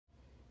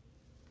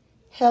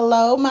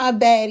Hello, my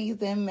baddies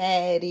and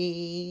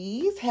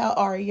maddies. How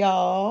are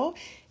y'all?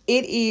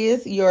 It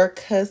is your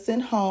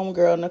cousin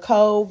homegirl,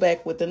 Nicole,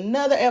 back with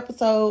another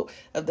episode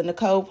of the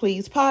Nicole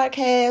Please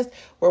podcast,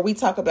 where we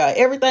talk about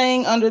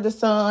everything under the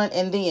sun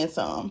and then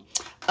some.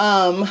 Hey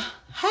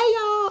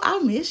y'all, I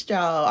missed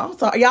y'all. I'm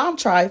sorry. Y'all, I'm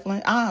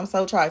trifling. I'm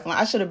so trifling.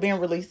 I should have been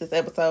released this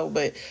episode,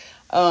 but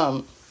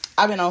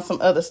I've been on some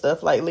other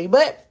stuff lately,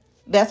 but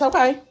that's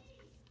okay.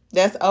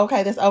 That's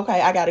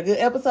okay. I got a good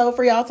episode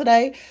for y'all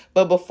today.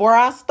 But before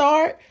I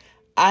start,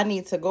 I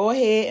need to go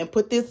ahead and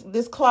put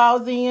this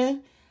clause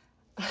in.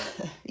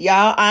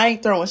 Y'all, I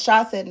ain't throwing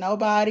shots at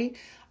nobody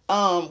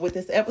with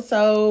this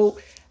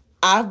episode.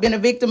 I've been a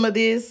victim of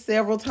this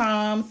several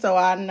times. So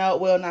I know,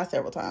 well, not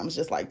several times,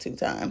 just like 2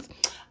 times.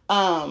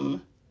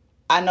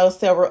 I know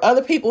several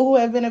other people who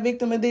have been a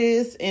victim of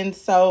this. And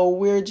so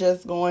we're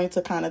just going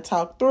to kind of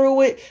talk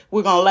through it.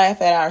 We're going to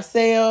laugh at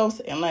ourselves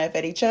and laugh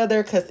at each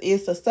other because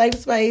it's a safe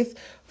space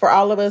for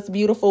all of us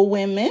beautiful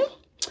women.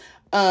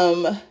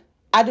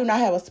 I do not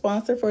have a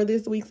sponsor for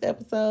this week's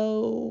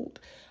episode.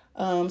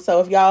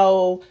 So if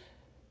y'all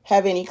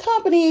have any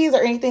companies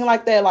or anything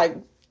like that, like,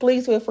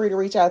 please feel free to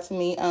reach out to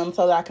me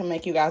so that I can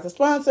make you guys a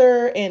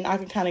sponsor and I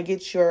can kind of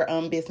get your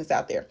business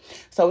out there.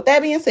 So with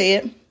that being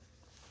said,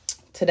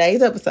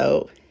 today's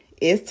episode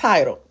is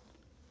titled,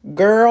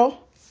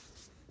 Girl,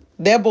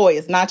 That Boy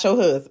Is Not Your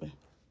Husband.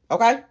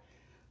 Okay?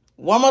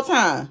 One more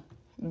time.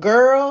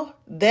 Girl,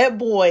 that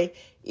boy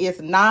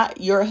is not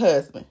your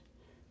husband.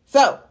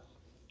 So,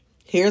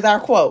 here's our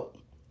quote.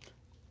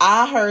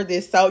 I heard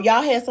this. So,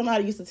 y'all had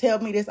somebody used to tell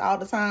me this all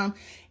the time.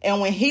 And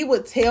when he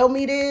would tell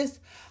me this,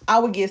 I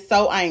would get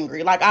so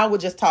angry. Like, I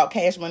would just talk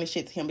cash money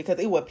shit to him because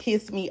it would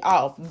piss me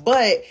off.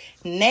 But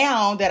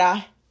now that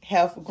I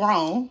have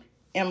grown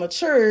and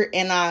matured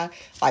and I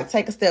like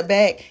take a step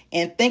back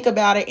and think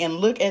about it and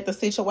look at the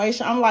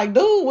situation, I'm like,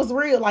 dude was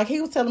real. Like,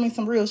 he was telling me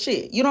some real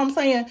shit. You know what I'm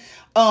saying?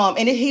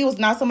 And he was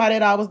not somebody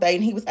that I was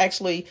dating. He was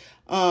actually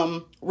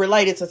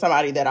related to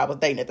somebody that I was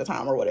dating at the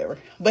time or whatever.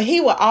 But he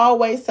would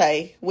always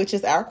say, which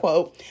is our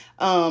quote,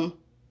 why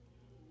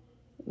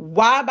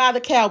buy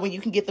the cow when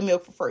you can get the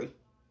milk for free?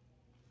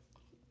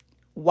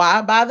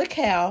 Why buy the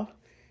cow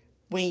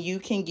when you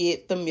can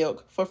get the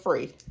milk for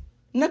free?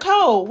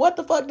 Nicole, what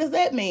the fuck does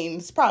that mean?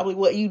 It's probably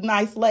what you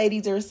nice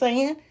ladies are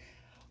saying.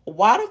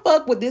 Why the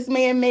fuck would this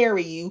man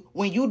marry you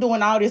when you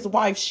doing all this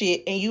wife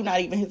shit and you not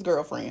even his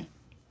girlfriend?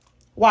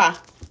 Why?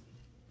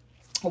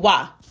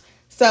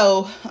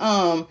 So,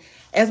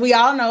 as we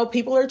all know,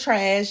 people are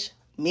trash.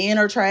 Men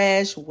are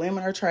trash.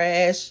 Women are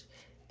trash.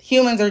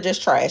 Humans are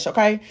just trash,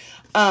 okay?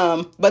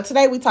 But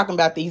today we talking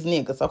about these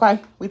niggas, okay?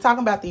 We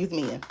talking about these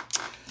men.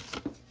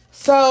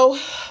 So,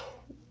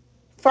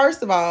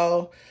 first of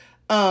all,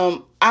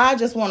 I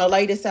just want to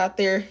lay this out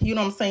there. You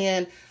know what I'm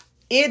saying?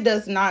 It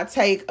does not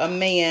take a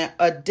man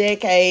a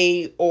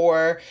decade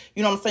or,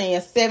 you know what I'm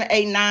saying, 7,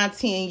 8, 9,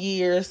 10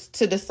 years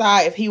to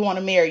decide if he want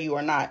to marry you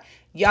or not.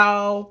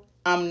 Y'all,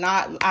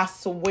 I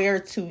swear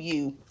to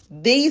you,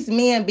 these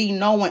men be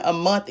knowing a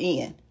month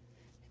in.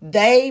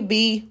 They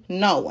be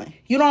knowing.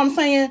 You know what I'm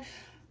saying?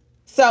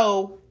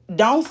 So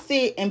don't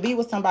sit and be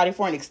with somebody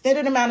for an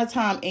extended amount of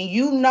time and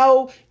you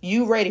know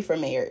you ready for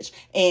marriage.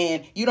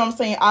 And you know what I'm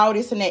saying? All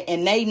this and that.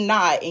 And they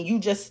not. And you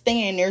just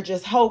stand there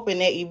just hoping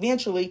that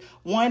eventually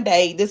one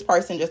day this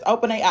person just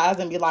open their eyes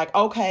and be like,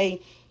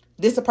 okay,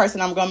 this is a person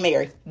I'm going to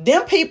marry.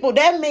 Them people,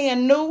 that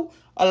man knew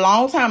a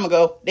long time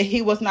ago that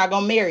he was not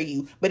going to marry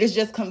you. But it's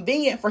just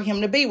convenient for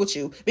him to be with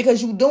you. Because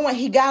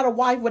he got a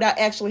wife without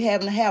actually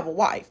having to have a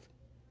wife.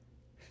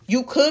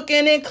 You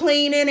cooking and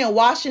cleaning and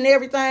washing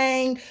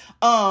everything.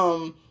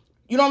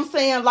 You know what I'm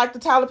saying? Like the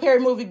Tyler Perry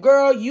movie,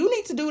 girl, you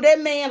need to do that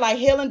man like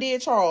Helen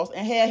did Charles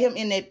and have him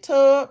in that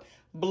tub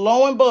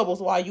blowing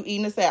bubbles while you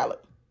eating a salad.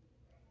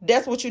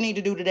 That's what you need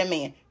to do to that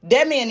man.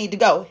 That man need to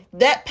go.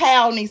 That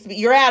pal needs to be,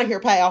 you're out of here,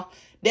 pal.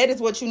 That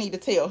is what you need to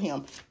tell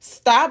him.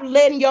 Stop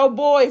letting your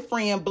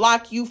boyfriend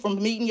block you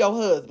from meeting your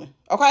husband.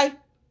 Okay?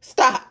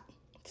 Stop.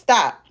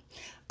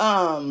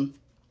 I'm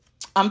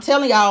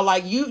telling y'all,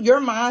 like,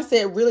 your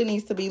mindset really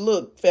needs to be,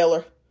 look,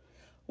 fella,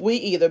 we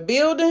either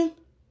building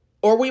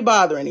or we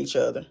bothering each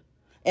other.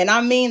 And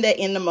I mean that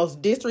in the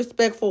most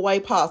disrespectful way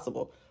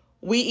possible.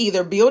 We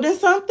either building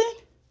something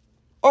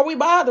or we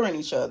bothering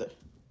each other.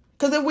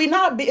 Because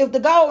if the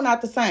goal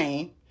not the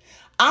same,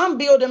 I'm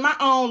building my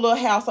own little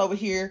house over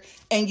here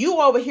and you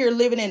over here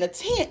living in a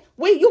tent,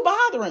 you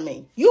bothering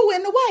me. You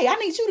in the way. I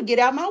need you to get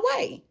out my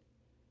way.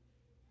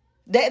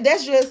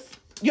 That's just,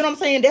 you know what I'm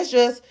saying?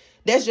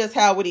 That's just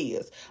how it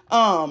is.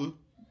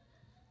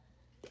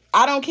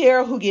 I don't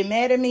care who get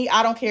mad at me.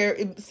 I don't care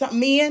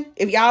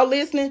if y'all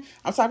listening,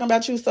 I'm talking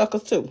about you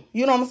suckers too.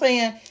 You know what I'm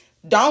saying?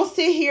 Don't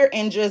sit here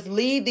and just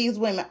lead these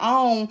women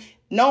on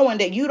knowing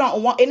that you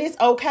don't want, and it's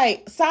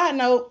okay. Side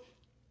note,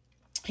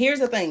 here's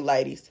the thing,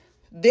 ladies.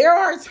 There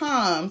are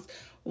times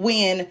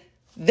when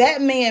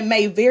that man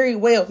may very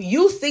well,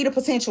 you see the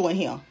potential in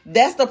him.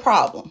 That's the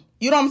problem.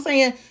 You know what I'm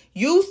saying?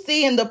 You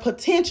seeing the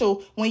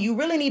potential when you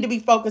really need to be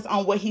focused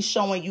on what he's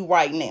showing you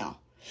right now.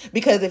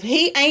 Because if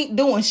he ain't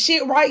doing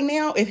shit right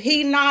now, if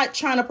he not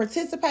trying to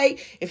participate,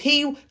 if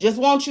he just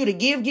wants you to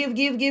give,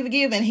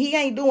 and he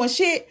ain't doing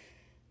shit,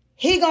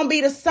 he gonna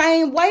be the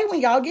same way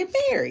when y'all get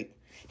married.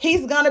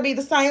 He's gonna be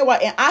the same way.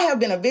 And I have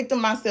been a victim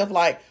myself.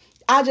 Like,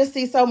 I just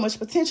see so much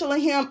potential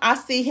in him. I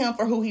see him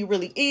for who he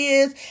really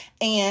is.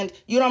 And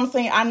you know what I'm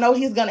saying? I know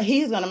he's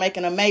gonna make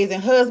an amazing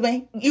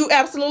husband. You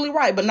absolutely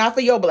right, but not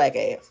for your black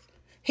ass.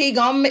 He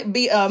gonna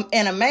be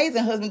an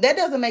amazing husband. That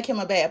doesn't make him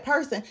a bad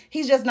person.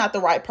 He's just not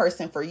the right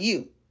person for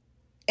you.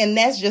 And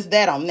that's just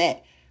that on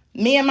that.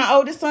 Me and my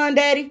oldest son,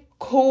 daddy,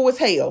 cool as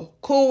hell.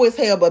 Cool as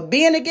hell. But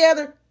being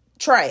together,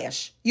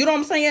 trash. You know what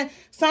I'm saying?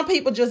 Some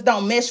people just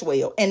don't mesh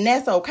well. And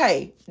that's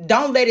okay.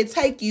 Don't let it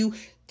take you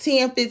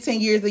 10,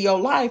 15 years of your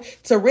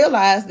life to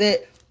realize that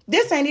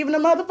this ain't even the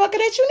motherfucker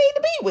that you need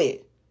to be with.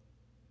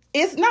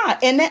 It's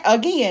not. And that,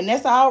 again,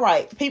 that's all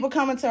right. People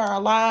come into our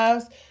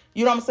lives.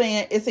 You know what I'm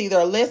saying? It's either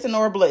a lesson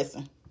or a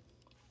blessing.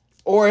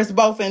 Or it's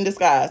both in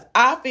disguise.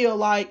 I feel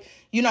like,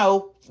 you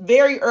know,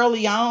 very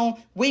early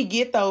on, we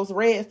get those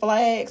red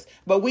flags,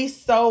 but we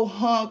so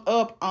hung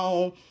up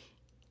on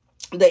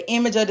the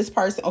image of this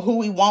person or who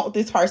we want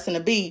this person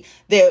to be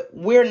that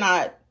we're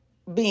not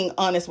being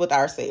honest with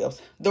ourselves.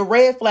 The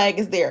red flag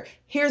is there.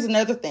 Here's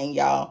another thing,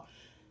 y'all.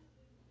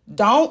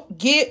 Don't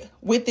get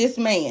with this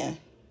man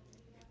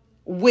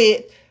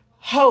with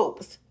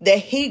hopes that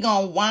he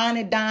gonna wine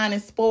and dine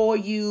and spoil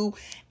you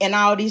and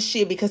all this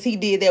shit because he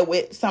did that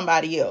with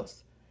somebody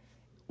else.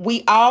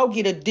 We all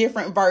get a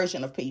different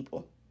version of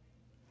people.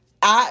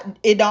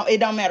 It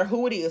don't matter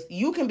who it is.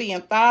 You can be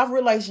in 5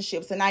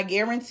 relationships and I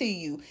guarantee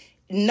you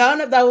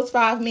none of those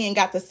 5 men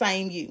got the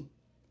same you.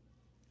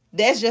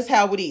 That's just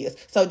how it is.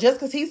 So just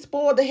because he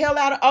spoiled the hell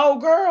out of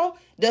old girl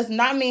does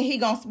not mean he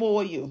gonna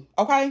spoil you.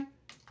 Okay?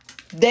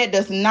 That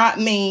does not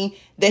mean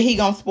that he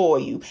gonna spoil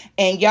you.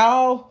 And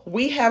y'all,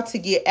 we have to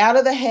get out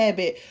of the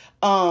habit.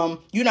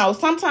 You know,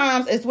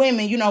 sometimes as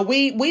women, you know,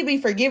 we be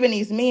forgiving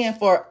these men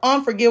for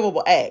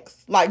unforgivable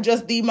acts, like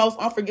just the most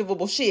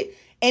unforgivable shit.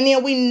 And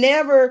then we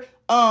never,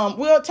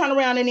 we'll turn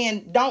around and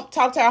then don't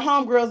talk to our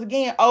homegirls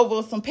again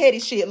over some petty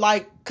shit.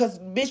 Like, cause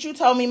bitch, you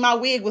told me my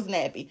wig was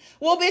nappy.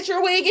 Well, bitch,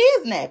 your wig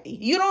is nappy.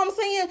 You know what I'm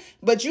saying?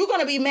 But you're going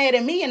to be mad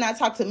at me and not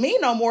talk to me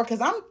no more. Cause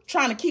I'm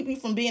trying to keep you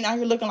from being out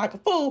here looking like a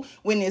fool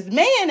when this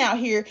man out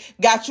here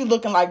got you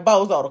looking like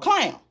Bozo the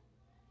Clown.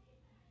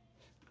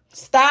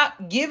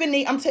 Stop giving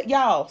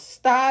y'all,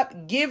 stop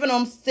giving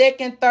them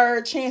second,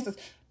 third chances.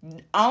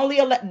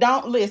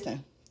 Don't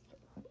listen.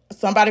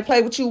 Somebody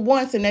play with you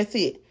once and that's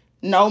it.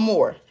 No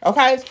more.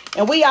 Okay?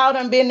 And we all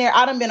done been there.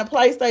 I done been a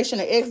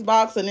PlayStation, an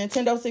Xbox, a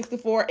Nintendo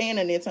 64, and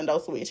a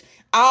Nintendo Switch.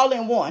 All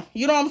in one.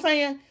 You know what I'm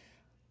saying?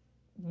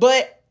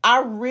 But I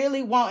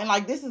really want, and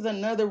like this is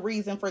another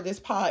reason for this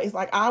pod. It's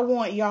like I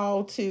want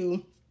y'all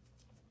to,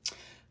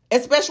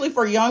 especially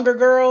for younger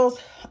girls,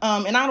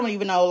 and I don't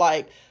even know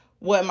like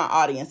what my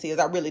audience is.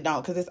 I really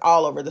don't, because it's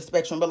all over the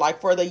spectrum. But like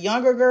for the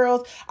younger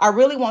girls, I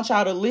really want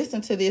y'all to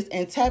listen to this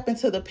and tap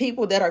into the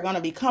people that are going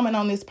to be coming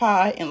on this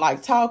pod and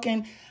like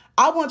talking.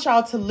 I want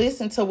y'all to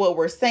listen to what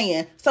we're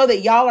saying so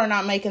that y'all are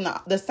not making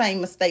the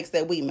same mistakes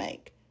that we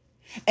make.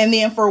 And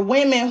then for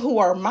women who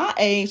are my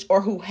age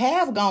or who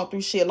have gone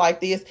through shit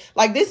like this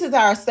is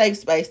our safe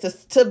space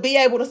to be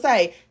able to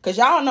say, because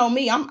y'all know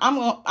me,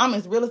 I'm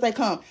as real as they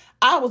come.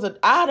 I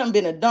done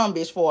been a dumb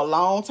bitch for a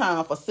long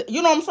time.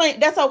 You know what I'm saying?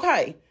 That's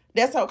okay.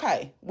 That's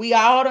okay. We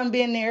all done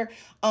been there.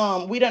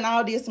 We done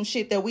all did some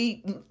shit that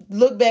we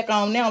look back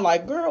on now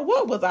like, girl,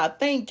 what was I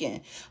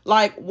thinking?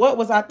 Like, what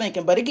was I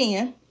thinking? But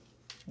again,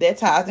 that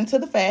ties into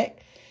the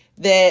fact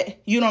that,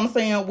 you know what I'm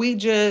saying?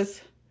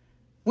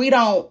 We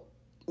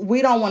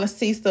don't want to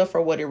see stuff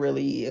for what it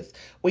really is.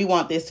 We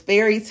want this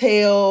fairy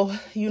tale,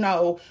 you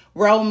know,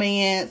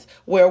 romance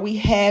where we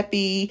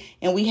happy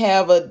and we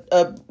have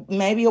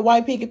maybe a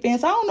white picket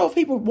fence. I don't know if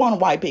people want a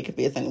white picket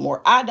fence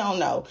anymore. I don't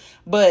know.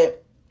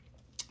 But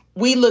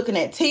we looking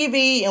at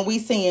TV and we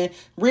seeing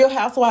Real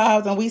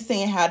Housewives and we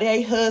seeing how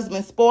their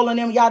husbands spoiling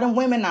them. Y'all, them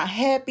women not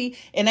happy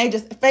and they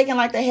just faking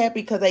like they happy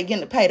because they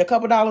getting paid a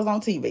couple dollars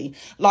on TV.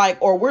 Like,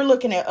 or we're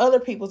looking at other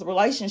people's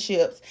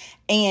relationships.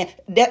 And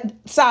that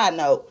side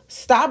note,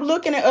 stop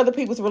looking at other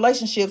people's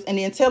relationships and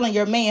then telling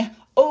your man,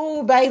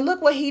 oh, babe,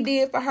 look what he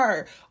did for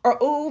her. Or,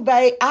 oh,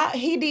 babe,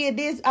 he did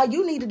this.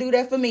 You need to do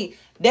that for me.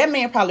 That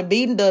man probably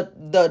beating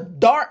the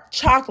dark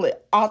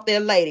chocolate off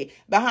that lady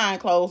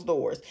behind closed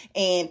doors.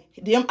 And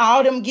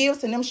all them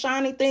gifts and them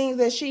shiny things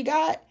that she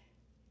got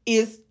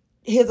is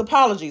his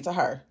apology to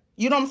her.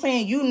 You know what I'm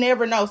saying? You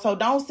never know. So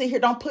don't sit here.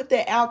 Don't put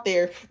that out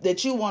there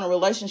that you want a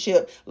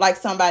relationship like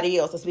somebody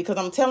else's. Because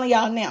I'm telling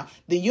y'all now,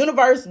 the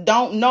universe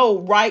don't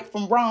know right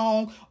from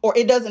wrong or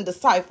it doesn't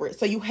decipher it.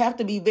 So you have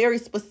to be very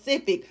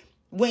specific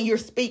when you're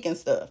speaking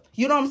stuff.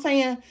 You know what I'm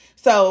saying?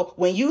 So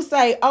when you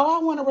say, oh,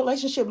 I want a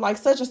relationship like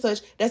such and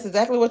such, that's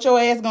exactly what your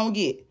ass gonna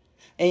get.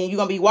 And you're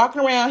gonna be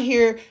walking around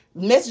here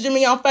messaging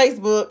me on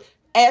Facebook,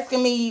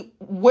 asking me,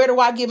 where do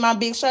I get my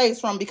big shades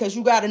from? Because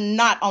you got a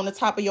knot on the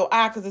top of your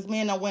eye because this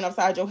man done went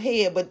upside your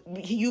head. But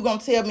you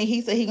gonna tell me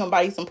he said he gonna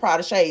buy you some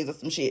Prada shades or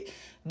some shit.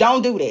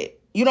 Don't do that.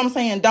 You know what I'm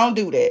saying? Don't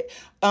do that.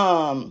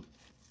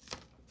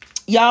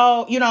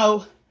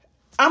 Y'all,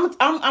 I'm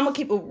gonna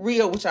keep it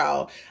real with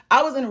y'all.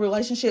 I was in a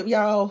relationship,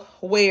 y'all,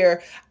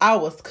 where I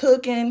was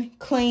cooking,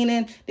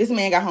 cleaning. This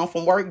man got home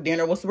from work.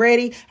 Dinner was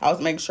ready. I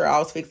was making sure I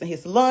was fixing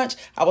his lunch.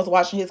 I was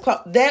washing his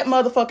clothes. That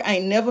motherfucker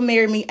ain't never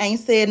married me. Ain't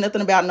said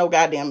nothing about no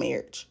goddamn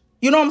marriage.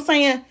 You know what I'm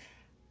saying?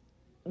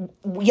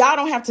 Y'all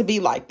don't have to be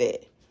like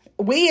that.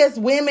 We as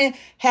women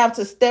have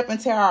to step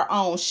into our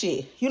own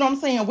shit. You know what I'm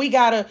saying? We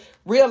gotta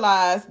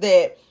realize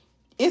that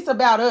it's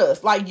about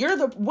us. Like, you're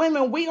the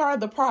women, we are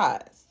the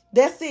prize.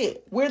 That's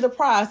it. We're the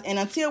prize. And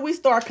until we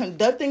start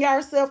conducting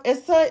ourselves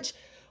as such,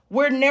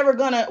 we're never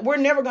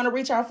gonna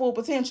reach our full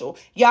potential.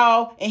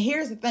 Y'all, and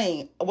here's the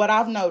thing. What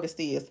I've noticed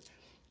is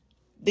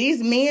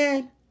these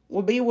men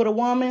will be with a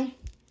woman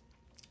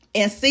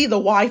and see the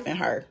wife in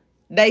her.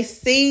 They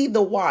see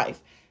the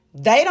wife.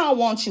 They don't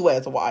want you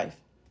as a wife.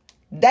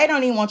 They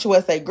don't even want you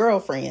as a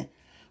girlfriend.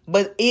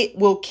 But it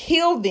will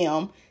kill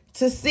them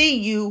to see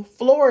you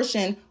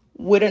flourishing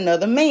with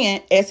another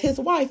man as his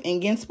wife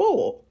and getting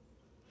spoiled.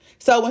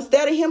 So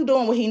instead of him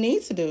doing what he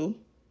needs to do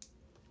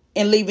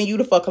and leaving you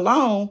the fuck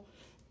alone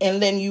and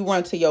letting you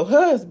run to your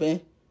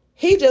husband,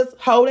 he just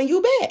holding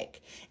you back.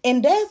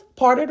 And that's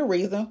part of the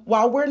reason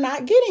why we're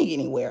not getting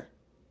anywhere.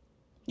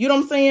 You know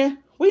what I'm saying?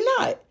 We're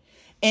not.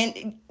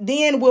 And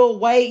then we'll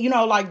wait,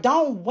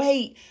 don't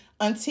wait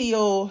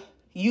until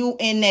you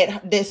in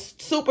this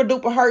super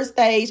duper hurt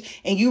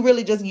stage and you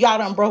really just, y'all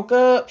done broke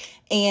up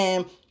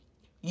and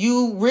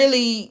you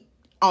really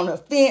on the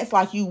fence,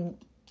 like you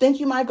think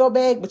you might go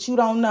back, but you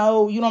don't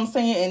know. You know what I'm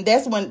saying? And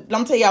that's when,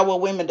 let me tell y'all what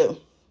women do.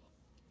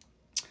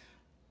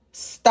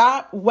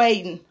 Stop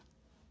waiting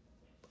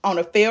on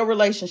a failed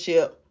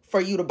relationship for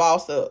you to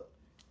boss up.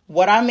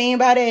 What I mean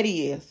by that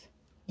is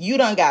you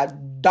done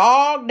got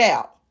dogged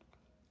out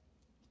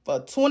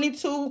for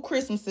 22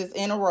 Christmases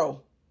in a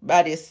row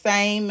by this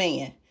same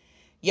man.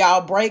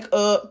 Y'all break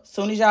up.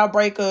 Soon as y'all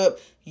break up,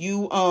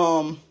 you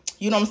know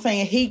what I'm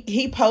saying?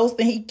 He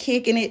posting, he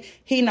kicking it.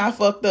 He not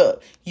fucked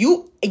up.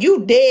 You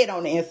dead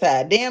on the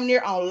inside, damn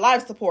near on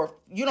life support.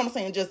 You know what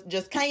I'm saying?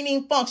 Just can't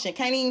even function,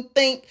 can't even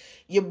think.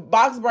 Your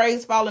box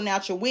braids falling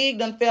out, your wig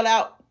done fell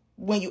out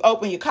when you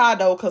open your car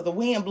door because the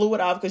wind blew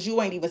it off because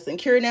you ain't even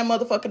securing that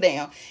motherfucker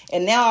down.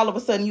 And now all of a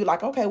sudden you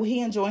like, okay, well, he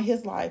enjoying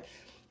his life.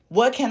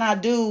 What can I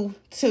do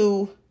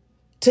to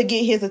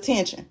get his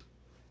attention?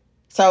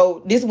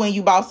 So this is when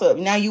you boss up.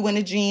 Now you in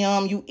the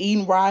gym, you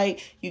eating right,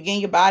 you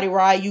getting your body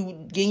right,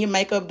 you getting your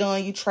makeup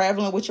done, you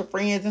traveling with your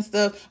friends and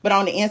stuff. But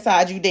on the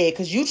inside, you dead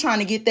because you trying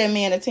to get that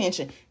man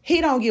attention. He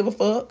don't give a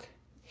fuck.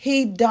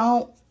 He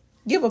don't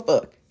give a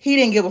fuck. He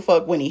didn't give a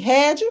fuck when he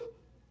had you.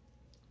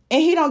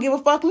 And he don't give a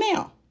fuck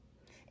now.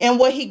 And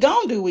what he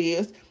gonna do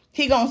is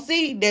he gonna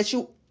see that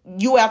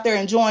you out there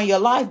enjoying your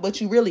life, but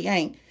you really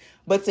ain't.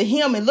 But to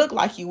him, it look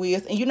like you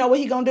is. And you know what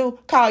he gonna do?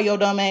 Call your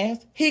dumb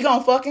ass. He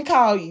gonna fucking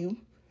call you.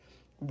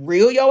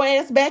 Reel your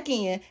ass back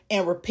in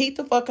and repeat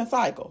the fucking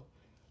cycle.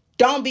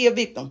 Don't be a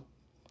victim.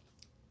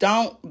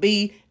 Don't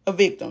be a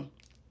victim.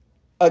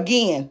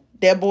 Again,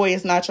 that boy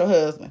is not your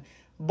husband.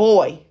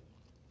 Boy,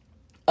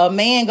 a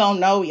man gonna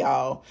know,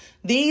 y'all.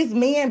 These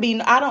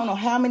men I don't know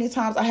how many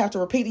times I have to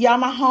repeat. Y'all,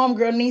 my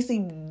homegirl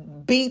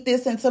Niecy beat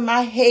this into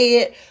my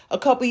head a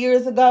couple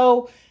years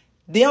ago.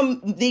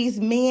 These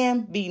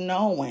men be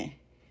knowing.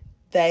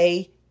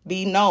 They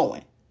be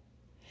knowing.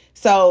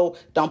 So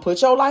don't put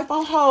your life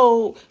on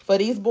hold for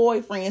these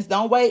boyfriends.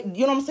 Don't wait.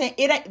 You know what I'm saying?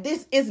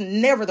 This is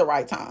never the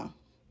right time.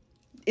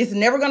 It's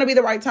never going to be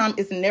the right time.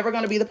 It's never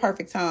going to be the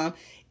perfect time.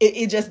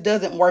 It just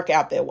doesn't work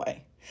out that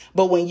way.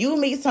 But when you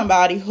meet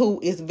somebody who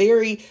is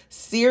very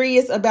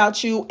serious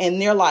about you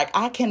and they're like,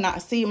 I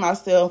cannot see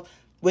myself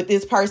with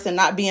this person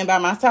not being by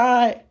my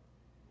side,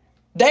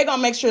 they're going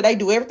to make sure they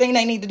do everything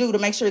they need to do to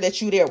make sure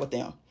that you're there with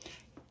them.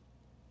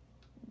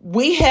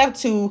 We have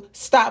to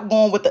stop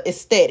going with the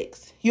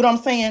aesthetics. You know what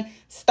I'm saying?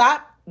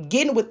 Stop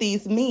getting with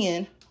these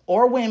men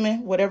or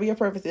women, whatever your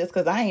purpose is,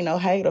 because I ain't no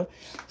hater.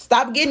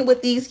 Stop getting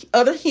with these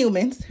other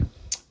humans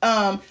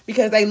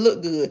because they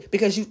look good,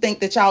 because you think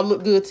that y'all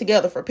look good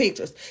together for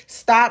pictures.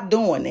 Stop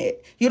doing that.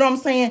 You know what I'm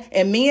saying?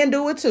 And men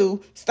do it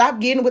too.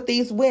 Stop getting with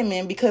these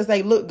women because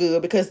they look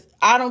good, because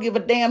I don't give a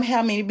damn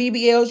how many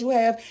BBLs you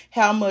have,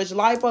 how much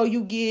lipo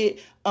you get.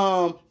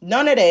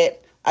 None of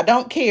that. I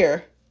don't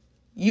care.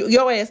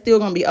 Your ass still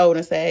gonna be old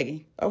and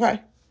saggy,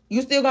 okay?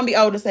 You still gonna be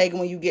old and saggy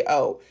when you get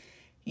old.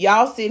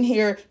 Y'all sitting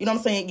here, you know what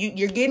I'm saying?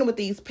 You're getting with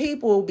these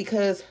people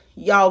because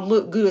y'all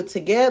look good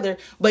together,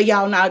 but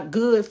y'all not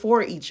good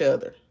for each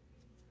other.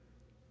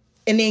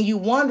 And then you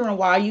wondering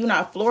why you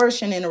not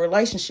flourishing in a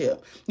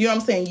relationship. You know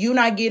what I'm saying? You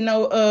not getting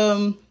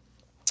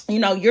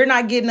you're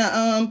not getting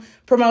a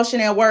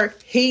promotion at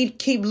work. He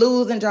keep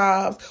losing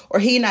jobs, or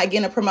he not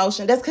getting a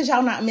promotion. That's because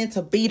y'all not meant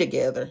to be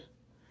together.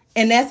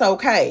 And that's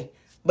okay.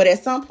 But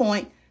at some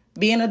point,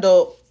 be an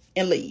adult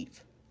and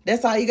leave.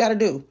 That's all you got to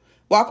do.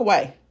 Walk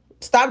away.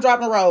 Stop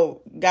dropping the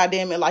road.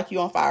 Goddamn it, like you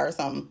on fire or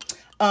something.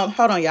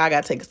 Hold on, y'all. I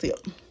got to take a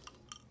sip.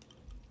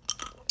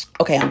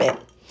 Okay, I'm back.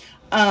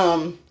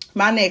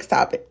 My next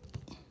topic.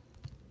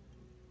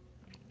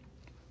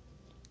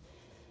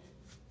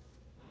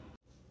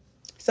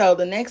 So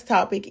the next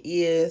topic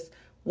is,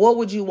 what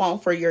would you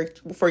want for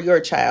your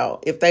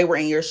child if they were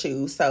in your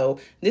shoes? So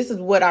this is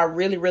what I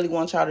really, really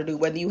want y'all to do,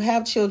 whether you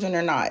have children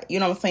or not. You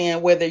know what I'm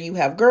saying? Whether you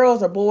have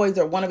girls or boys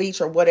or one of each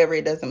or whatever,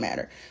 it doesn't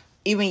matter.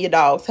 Even your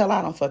dogs. Hell,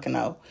 I don't fucking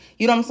know.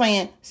 You know what I'm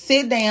saying?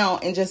 Sit down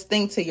and just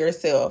think to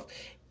yourself.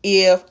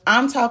 If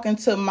I'm talking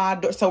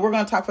to so we're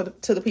going to talk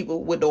to the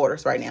people with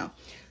daughters right now.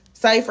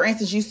 Say, for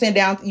instance, you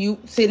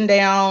sitting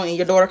down and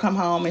your daughter come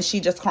home and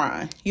she just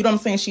crying. You know what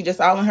I'm saying? She just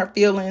all in her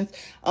feelings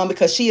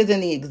because she is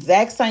in the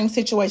exact same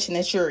situation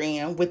that you're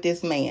in with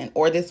this man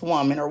or this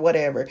woman or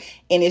whatever.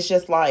 And it's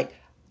just like,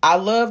 I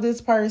love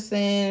this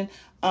person.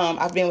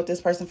 I've been with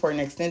this person for an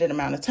extended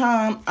amount of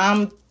time.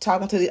 I'm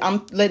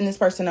letting this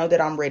person know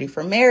that I'm ready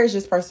for marriage.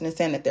 This person is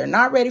saying that they're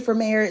not ready for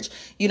marriage.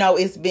 You know,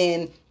 it's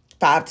been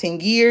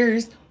 5-10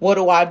 years. What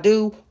do I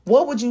do?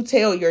 What would you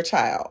tell your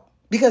child?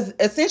 Because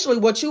essentially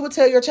what you would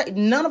tell your child,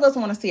 none of us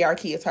want to see our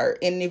kids hurt.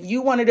 And if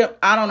you wanted to,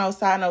 I don't know,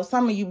 side note,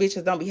 some of you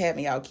bitches don't be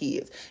having y'all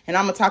kids. And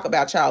I'm going to talk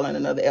about y'all in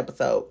another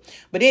episode.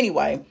 But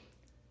anyway,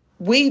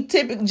 we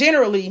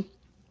generally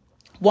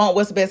want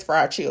what's best for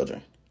our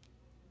children.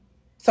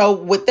 So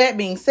with that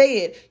being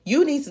said,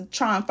 you need to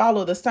try and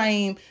follow the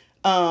same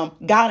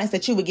guidance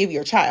that you would give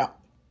your child.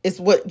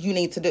 It's what you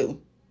need to do.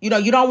 You know,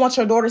 you don't want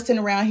your daughter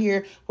sitting around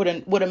here with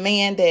a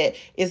man that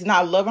is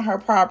not loving her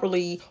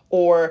properly,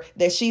 or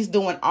that she's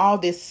doing all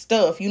this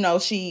stuff. You know,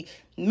 she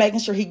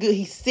making sure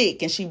he's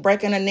sick, and she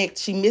breaking her neck.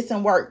 She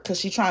missing work because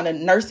she's trying to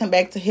nurse him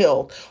back to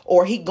health,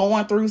 or he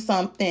going through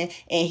something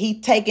and he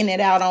taking it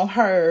out on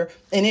her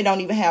and it don't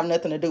even have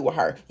nothing to do with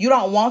her. You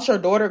don't want your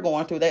daughter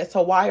going through that.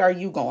 So why are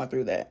you going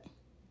through that?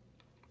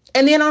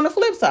 And then on the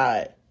flip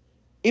side,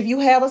 if you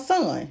have a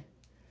son,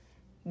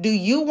 do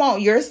you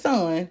want your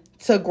son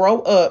to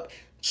grow up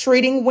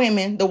treating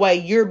women the way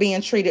you're being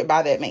treated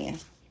by that man?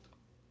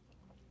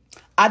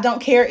 I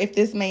don't care if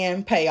this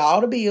man pay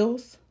all the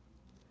bills,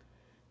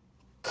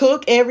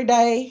 cook every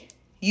day.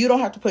 You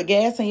don't have to put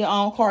gas in your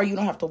own car. You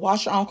don't have to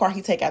wash your own car.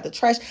 He take out the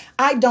trash.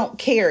 I don't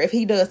care if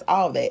he does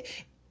all that.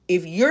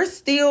 If you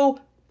still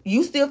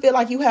feel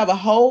like you have a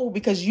hole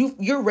because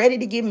you're ready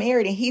to get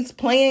married and he's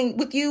playing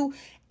with you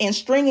and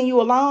stringing you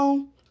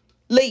along,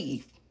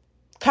 leave.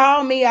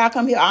 Call me. I'll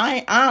come here.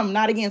 I'm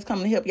not against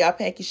coming to help y'all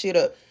pack your shit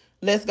up.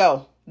 Let's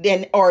go.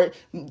 Or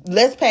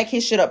let's pack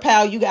his shit up,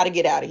 pal. You got to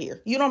get out of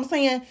here. You know what I'm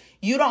saying?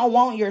 You don't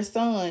want your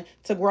son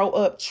to grow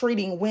up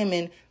treating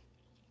women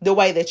the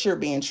way that you're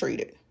being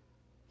treated,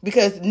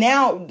 because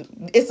now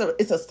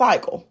it's a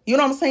cycle. You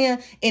know what I'm saying?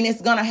 And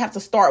it's going to have to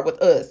start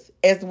with us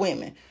as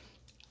women.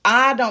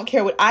 I don't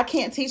care I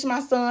can't teach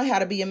my son how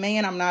to be a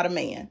man. I'm not a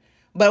man.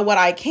 But what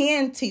I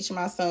can teach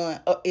my son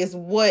is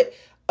what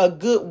a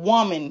good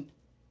woman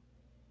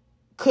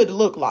could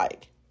look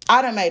like.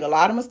 I done made a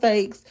lot of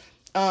mistakes.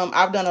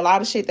 I've done a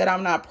lot of shit that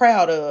I'm not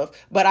proud of,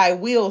 but I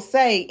will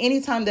say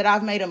anytime that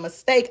I've made a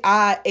mistake,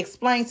 I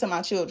explain to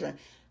my children,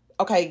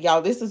 okay,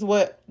 y'all, this is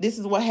what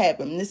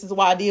happened. This is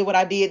why I did what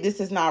I did. This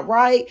is not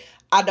right.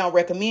 I don't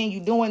recommend you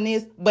doing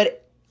this,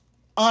 but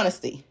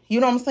honesty, you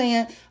know what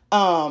I'm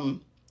saying?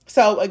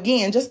 So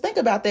again, just think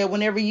about that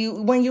when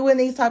you in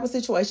these type of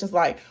situations,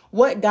 like,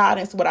 what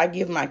guidance would I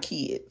give my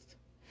kids?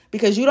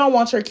 Because you don't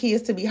want your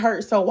kids to be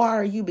hurt. So why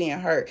are you being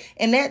hurt?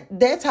 And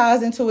that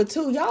ties into it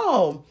too,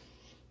 y'all.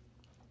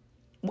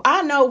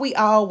 I know we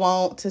all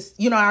want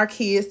to, our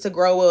kids to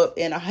grow up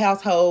in a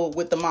household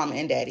with the mama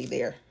and daddy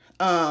there.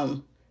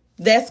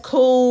 That's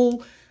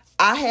cool.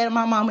 I had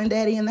my mom and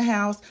daddy in the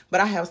house,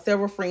 but I have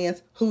several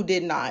friends who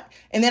did not.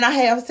 And then I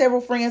have several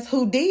friends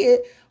who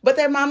did, but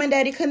their mom and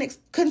daddy couldn't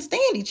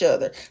stand each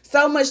other.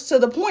 So much to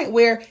the point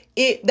where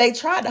they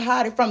tried to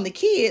hide it from the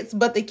kids,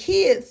 but the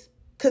kids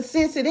could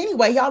sense it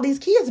anyway. Y'all, these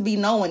kids be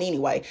knowing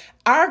anyway.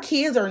 Our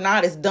kids are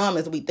not as dumb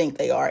as we think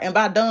they are. And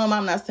by dumb,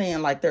 I'm not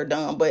saying like they're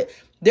dumb, but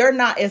they're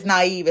not as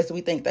naive as we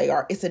think they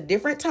are. It's a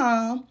different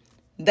time.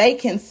 They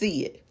can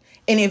see it.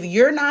 And if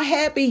you're not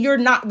happy, you're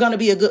not going to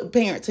be a good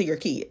parent to your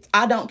kids.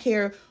 I don't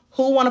care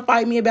who want to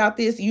fight me about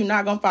this. You're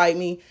not going to fight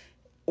me,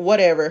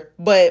 whatever.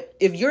 But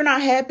if you're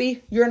not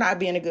happy, you're not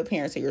being a good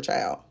parent to your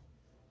child.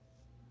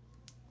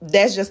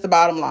 That's just the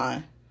bottom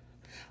line.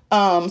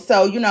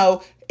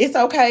 So, it's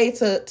okay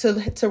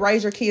to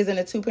raise your kids in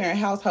a 2-parent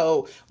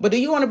household. But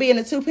do you want to be in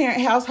a 2-parent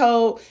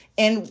household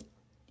and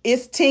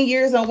it's 10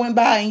 years and went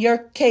by and your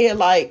kid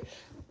like,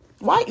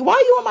 why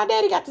you and my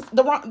daddy got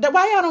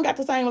why y'all don't got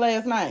the same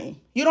last name?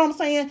 You know what I'm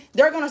saying?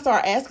 They're going to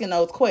start asking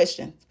those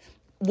questions.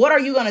 What are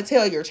you going to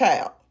tell your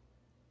child?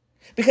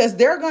 Because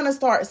they're going to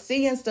start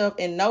seeing stuff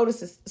and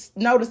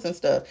noticing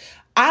stuff.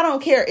 I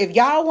don't care if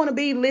y'all want to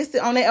be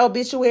listed on that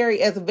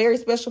obituary as a very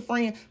special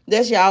friend.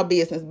 That's y'all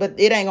business, but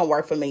it ain't going to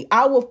work for me.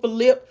 I will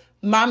flip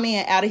my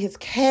man out of his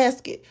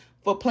casket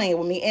for playing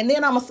with me. And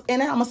then I'm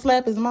gonna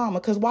slap his mama,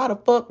 because why the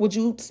fuck would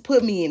you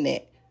put me in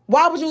that?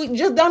 Why would you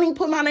just don't even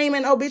put my name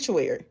in the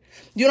obituary?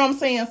 You know what I'm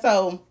saying?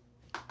 So,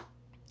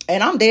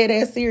 and I'm dead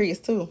ass serious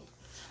too.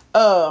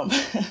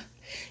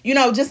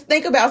 Just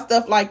think about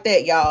stuff like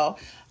that, y'all.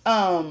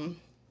 I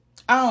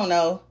don't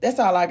know. That's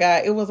all I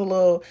got. It was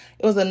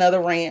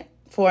another rant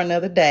for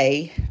another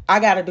day. I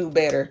got to do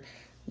better.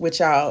 with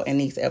y'all in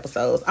these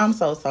episodes. I'm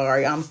so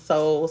sorry. I'm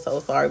so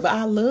sorry. But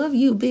I love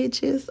you,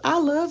 bitches. I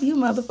love you,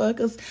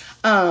 motherfuckers.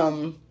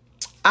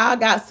 I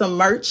got some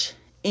merch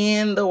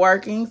in the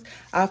workings.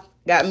 I've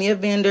got me a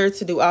vendor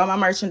to do all my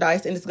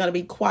merchandise, and it's going to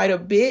be quite a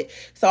bit.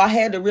 So I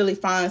had to really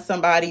find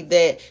somebody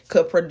that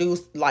could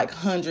produce like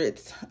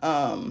hundreds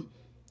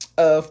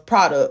of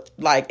product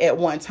like at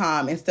one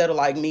time, instead of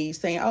like me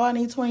saying, oh, I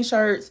need 20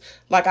 shirts.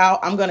 Like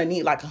I'm going to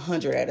need like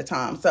 100 at a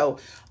time. So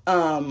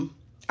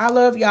I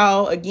love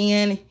y'all.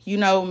 Again,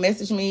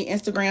 message me,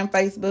 Instagram,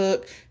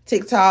 Facebook,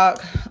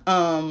 TikTok.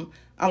 I'm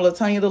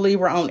LaTonya the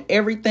Libra on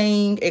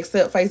everything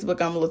except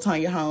Facebook. I'm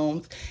LaTonya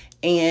Holmes.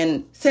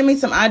 And send me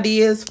some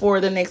ideas for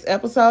the next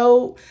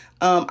episode.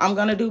 I'm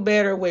going to do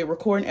better with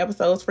recording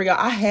episodes for y'all.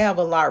 I have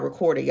a lot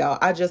recorded, y'all.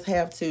 I just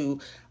have to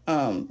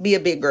be a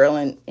big girl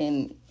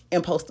and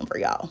post them for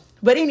y'all.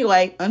 But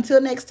anyway, until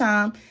next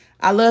time,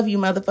 I love you,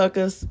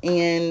 motherfuckers,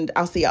 and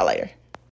I'll see y'all later.